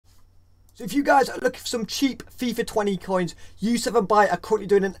So if you guys are looking for some cheap FIFA 20 coins, U7Buy are currently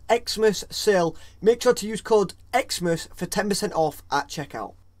doing an Xmas sale. Make sure to use code XMAS for 10% off at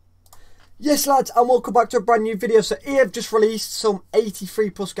checkout. Yes lads, and welcome back to a brand new video. So EA have just released some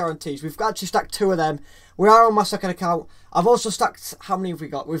 83 plus guarantees. We've actually stacked 2 of them. We are on my second account. I've also stacked, how many have we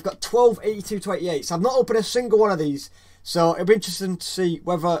got? We've got 12 82 to 88. So I've not opened a single one of these. So it'll be interesting to see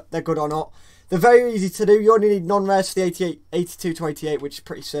whether they're good or not. They're very easy to do. You only need non-rares for the 82 to 88, which is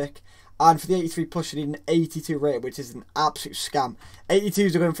pretty sick. And for the 83 plus, you need an 82 rated, which is an absolute scam.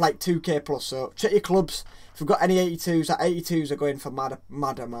 82s are going for like 2k plus, so check your clubs. If you've got any 82s, that 82s are going for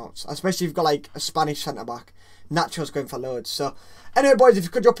mad amounts. Especially if you've got like a Spanish centre-back. Nacho's going for loads. So, anyway boys, if you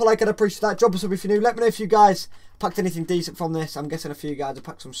could drop a like, I'd appreciate that. Drop a sub if you're new. Let me know if you guys packed anything decent from this. I'm guessing a few guys have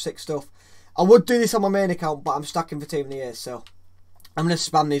packed some sick stuff. I would do this on my main account, but I'm stacking for Team of the Year, so I'm going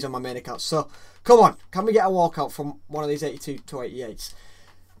to spam these on my main account. So, come on. Can we get a walkout from one of these 82 to 88s?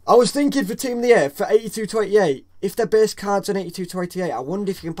 I was thinking for Team of the Year, for 82 to 88, if they're base cards on 82 to 88, I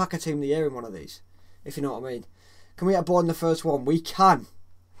wonder if you can pack a Team of the Year in one of these. If you know what I mean. Can we get a board in the first one? We can.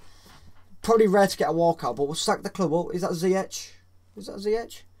 Probably rare to get a walkout, but we'll stack the club up. Is that ZH? Is that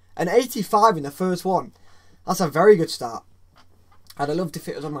ZH? An 85 in the first one. That's a very good start. I'd have loved if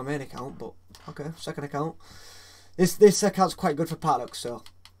it was on my main account, but okay, second account. This account's quite good for paddock, so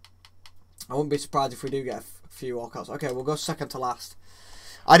I wouldn't be surprised if we do get a few walkouts. Okay, we'll go second to last.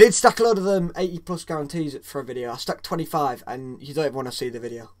 I did stack a load of them 80 plus guarantees for a video. I stacked 25 and you don't even want to see the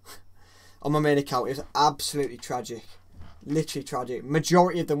video. On my main account, it was absolutely tragic. Literally tragic.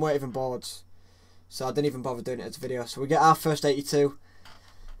 Majority of them weren't even boards. So I didn't even bother doing it as a video. So we get our first 82.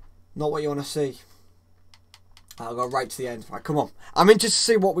 Not what you want to see. I'll go right to the end. Right, come on. I'm interested to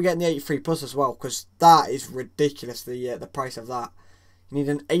see what we get in the 83 plus as well. Because that is ridiculous, the price of that. You need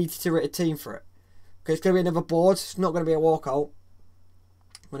an 82 rated team for it. Okay, it's going to be another board. It's not going to be a walkout.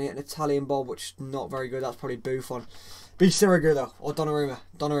 I'm going to get an Italian board, which is not very good. That's probably Buffon. Be Sirigu though. Or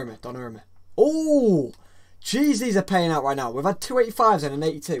Donnarumma. Oh! Jeez, these are paying out right now. We've had 2 85s and an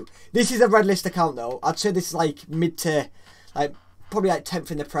 82. This is a red list account though. I'd say this is like mid-tier. Like, probably like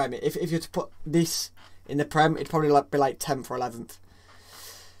 10th in the Prem. If you were to put this in the Prem, it'd probably be like 10th or 11th.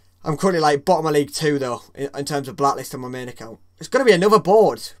 I'm currently like bottom of League 2 though, in terms of blacklist on my main account. It's going to be another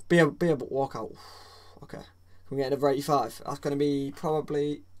board. Be a walkout. Okay. Can we get another 85? That's going to be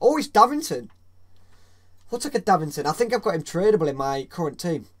probably... Oh, it's Davinson. What's like a Davinson? I think I've got him tradable in my current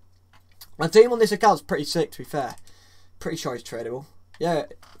team. My team on this account's pretty sick, to be fair. Pretty sure he's tradable. Yeah,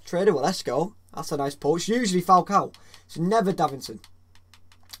 tradable. Let's go. That's a nice pull. It's usually Falcao. It's never Davinson.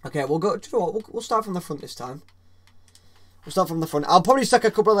 Okay, we'll go. Do you know what? We'll start from the front this time. We'll start from the front. I'll probably stack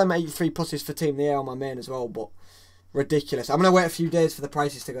a couple of them 83 pluses for Team of the Year on my main as well, but ridiculous. I'm going to wait a few days for the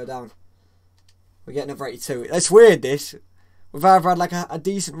prices to go down. We're getting another 82. It's weird, this. We've either had like a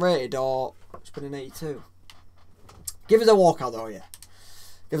decent rated or it's been an 82. Give us a walkout though, yeah.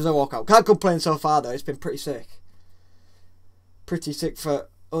 Give us a walkout. Can't complain so far though. It's been pretty sick. Pretty sick for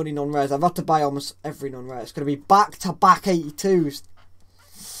only non-rares. I've had to buy almost every non-rare. It's going to be back-to-back 82s.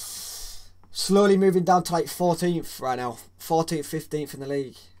 Slowly moving down to like 14th right now. 14th, 15th in the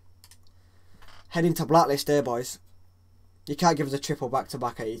league. Heading to blacklist here, boys. You can't give us a triple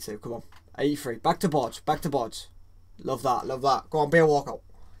back-to-back 82. Come on. 83. Back to boards. Back to boards. Love that. Love that. Go on, be a walkout.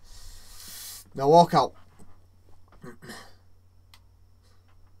 No walkout.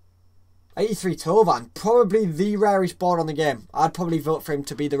 83 Tovan, probably the rarest board on the game. I'd probably vote for him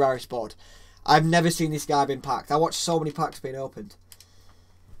to be the rarest board. I've never seen this guy being packed. I watched so many packs being opened.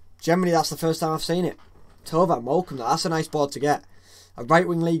 Generally, that's the first time I've seen it. Tovan, welcome. That's a nice board to get. A right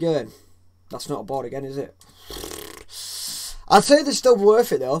wing league earn. That's not a board again, is it? I'd say they're still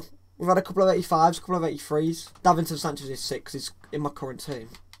worth it though. We've had a couple of 85s, a couple of 83s. Davinson Sanchez is 6. He's in my current team.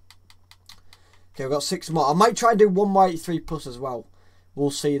 Okay, we've got 6 more. I might try and do one more 83 plus as well. We'll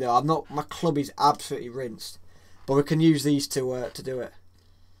see though. I'm not. My club is absolutely rinsed, but we can use these to do it.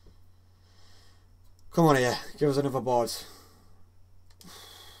 Come on here, give us another board.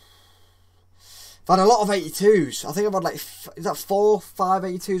 I've had a lot of 82s. I think I've had like, is that 4, 5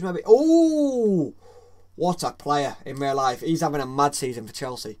 82s maybe? Oh, what a player in real life. He's having a mad season for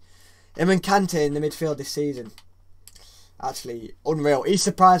Chelsea. Him and Kante in the midfield this season. Actually, unreal. He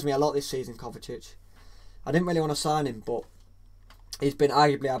surprised me a lot this season, Kovacic. I didn't really want to sign him, but he's been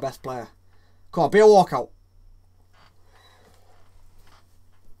arguably our best player. Come on, be a walkout.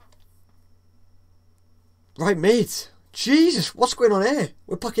 Right mid. Jesus, what's going on here?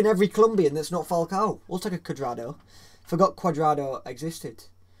 We're packing every Colombian that's not Falcao. We'll take a Cuadrado. Forgot Cuadrado existed.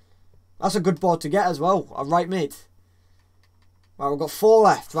 That's a good board to get as well. A right mid. Right, we've got 4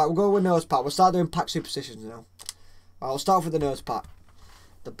 left. Right, we'll go with nose pack. We'll start doing pack superstitions now. Right, we'll start off with the nose pack.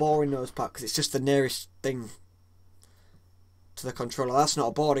 The boring nose pack, because it's just the nearest thing to the controller. That's not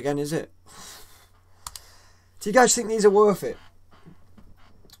a board again, is it? Do you guys think these are worth it?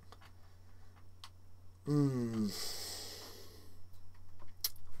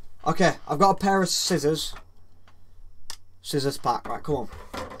 Okay, I've got a pair of scissors. Scissors pack, right, come on.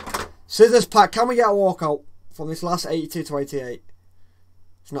 Scissors pack, can we get a walkout from this last 82 to 88?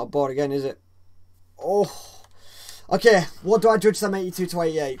 It's not a board again, is it? Oh. Okay, what do I judge them 82 to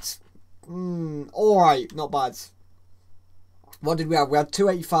 88? Alright, not bad. What did we have? We had two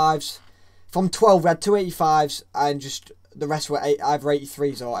 85s. From 12, we had two 85s, and just the rest were either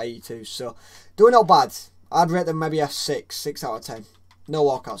 83s or 82s. So, doing not bad. I'd rate them maybe a 6 out of 10. No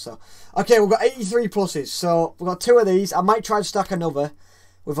walkouts though. Okay, we've got 83 pluses. So, we've got two of these. I might try and stack another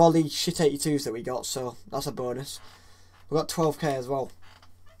with all the shit 82s that we got. So, that's a bonus. We've got 12k as well.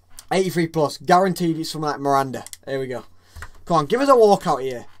 83 plus. Guaranteed it's something like Miranda. Here we go. Come on, give us a walkout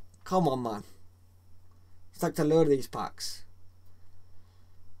here. Come on, man. Stacked a load of these packs.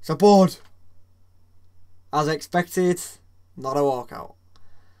 It's a board. As expected, not a walkout.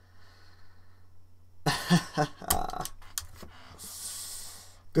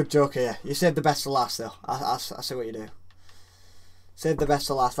 Good joke here. You saved the best for last though. I see what you do. Save the best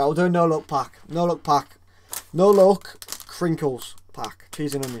for last. Right, we'll do a no luck pack. No luck pack. No luck. Crinkles pack.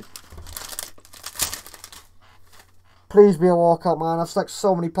 Cheese and onion. Please be a walkout, man. I've stacked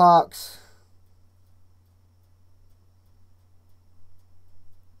so many packs.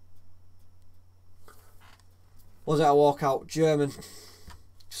 Was it a walkout? German.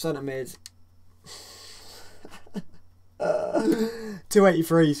 Centre mid.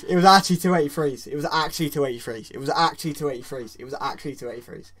 283s. It was actually 283s. It was actually 283s. It was actually 283s. It was actually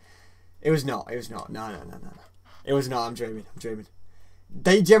 283s. It was not. It was not. No. It was not. I'm dreaming. I'm dreaming.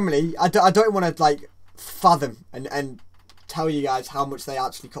 They generally, I don't want to like fathom and tell you guys how much they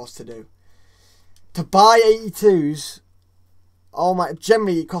actually cost to do. To buy 82s, oh my,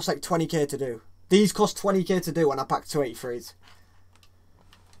 generally it costs like 20k to do. These cost 20k to do when I pack 283s.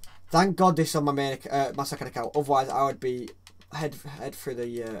 Thank God this is on my main, my second account. Otherwise, I would be head through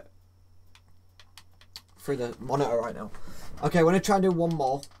the monitor right now. Okay, we're gonna try and do one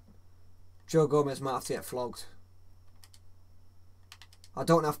more. Joe Gomez might have to get flogged. I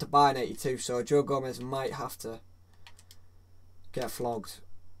don't have to buy an 82, so Joe Gomez might have to get flogged.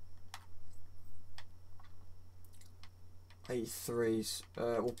 83s.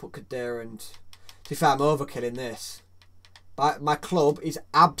 We'll put Kader and. To be fair, I'm overkilling this. But my club is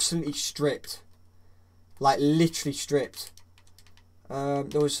absolutely stripped. Like, literally stripped. There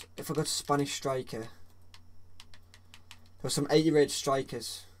was, if I go to Spanish striker, there was some 80 rated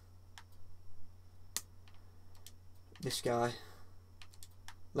strikers. This guy.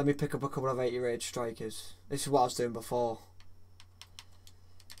 Let me pick up a couple of 80 rated strikers. This is what I was doing before.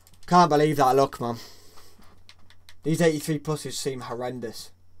 Can't believe that look, man. These 83 pluses seem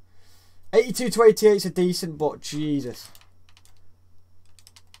horrendous. 82 to 88 are decent, but Jesus.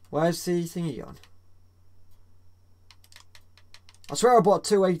 Where's the thingy gone? I swear I bought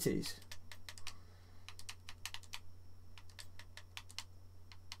two 80s.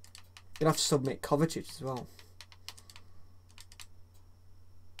 Gonna have to submit Kovacic as well.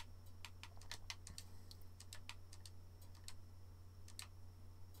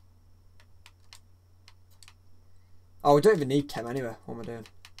 Oh, we don't even need chem anyway. What am I doing?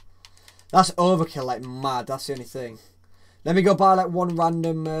 That's overkill like mad. That's the only thing. Let me go buy like one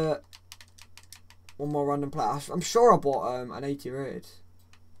random, one more random player. I'm sure I bought an 80 rated.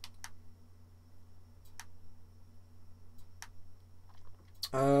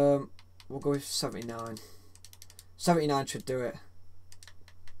 We'll go with 79. 79 should do it.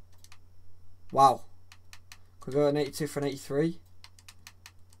 Wow. Could we go an 82 for an 83?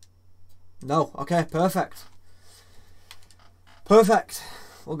 No. Okay, perfect. Perfect.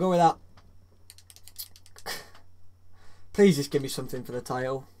 We'll go with that. Please just give me something for the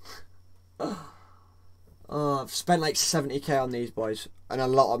title. Oh, I've spent like 70k on these boys. And a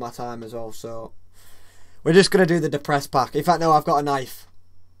lot of my time as well. So we're just going to do the depressed pack. In fact, no, I've got a knife.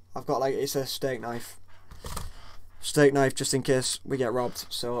 I've got like, it's a steak knife. Steak knife just in case we get robbed.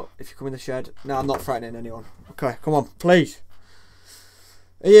 So if you come in the shed. No, I'm not threatening anyone. Okay, come on, please.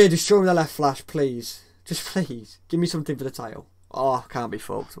 Yeah, just show me the left flash, please. Just please. Give me something for the title. Oh, can't be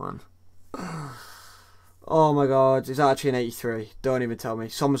fucked, man. Oh my god, it's actually an 83. Don't even tell me.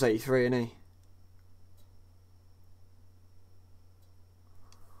 Someone's 83, isn't he?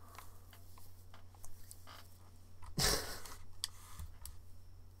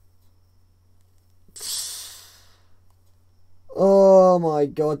 Oh my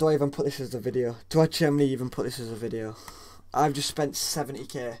god, do I even put this as a video? Do I generally even put this as a video? I've just spent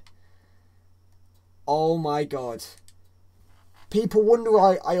 70k. Oh my god. People wonder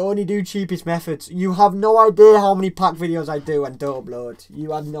why I only do cheapest methods. You have no idea how many pack videos I do and don't upload.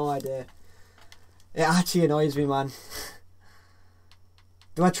 You have no idea. It actually annoys me, man.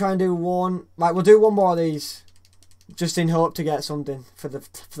 Do I try and do one? Right, we'll do one more of these. Just in hope to get something for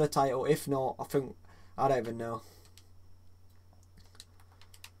the title. If not, I don't even know.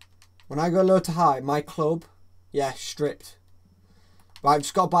 When I go low to high, my club, yeah, stripped. Right, I've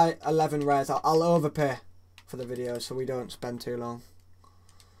just got to buy 11 rares. I'll overpay for the video so we don't spend too long.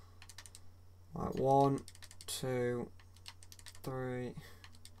 Right, 1, 2, 3,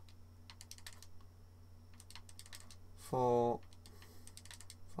 4,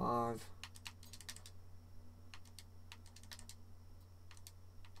 5.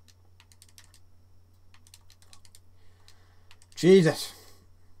 Jesus.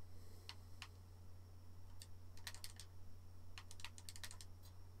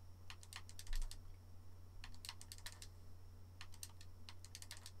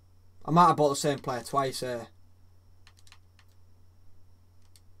 I might have bought the same player twice here.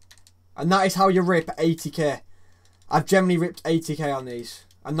 And that is how you rip 80k. I've generally ripped 80k on these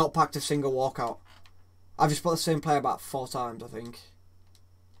and not packed a single walkout. I've just bought the same player about 4 times, I think.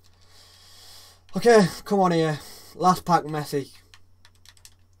 Okay, come on here. Last pack, Messi.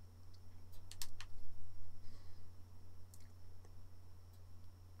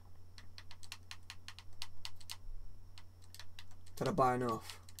 Did I buy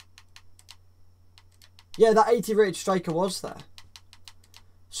enough? Yeah, that 80 rated striker was there.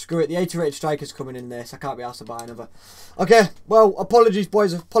 Screw it, the 80 rated striker's coming in this. I can't be asked to buy another. Okay, well, apologies,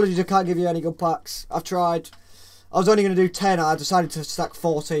 boys. Apologies, I can't give you any good packs. I've tried. I was only going to do 10. I decided to stack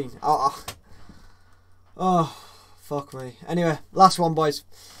 14. Oh, fuck me. Anyway, last one, boys.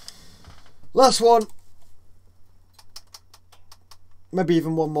 Last one. Maybe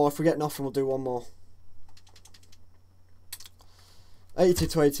even one more. If we get nothing, we'll do one more. 82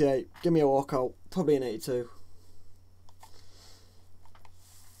 to 88. Give me a walkout. Probably an 82.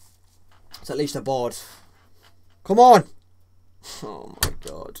 It's at least a board. Come on! Oh my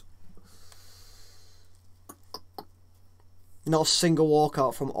god. Not a single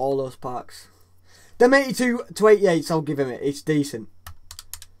walkout from all those packs. Them 82 to 88s, I'll give him it. It's decent.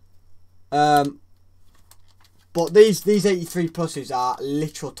 But these 83 pluses are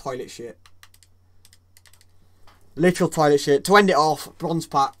literal toilet shit. Literal toilet shit. To end it off, bronze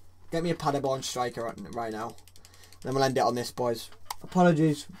pack. Get me a Paderborn striker right now. Then we'll end it on this, boys.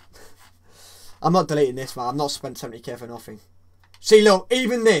 Apologies. I'm not deleting this, man. I've not spent 70k for nothing. See, look,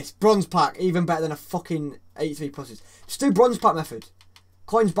 even this bronze pack, even better than a fucking 83 pluses. Just do bronze pack method.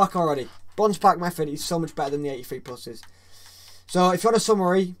 Coins back already. Bronze pack method is so much better than the 83 pluses. So if you want a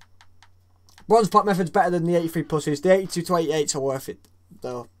summary, bronze pack method's better than the 83 pluses. The 82 to 88s are worth it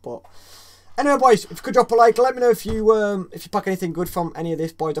though. But anyway, boys, if you could drop a like, let me know if you pack anything good from any of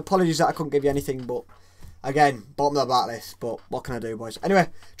this, boys. Apologies that I couldn't give you anything, but again, bottom of the back list. But what can I do, boys? Anyway,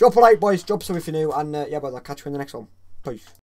 drop a like, boys. Drop some if you're new, and yeah, boys, I'll catch you in the next one. Peace.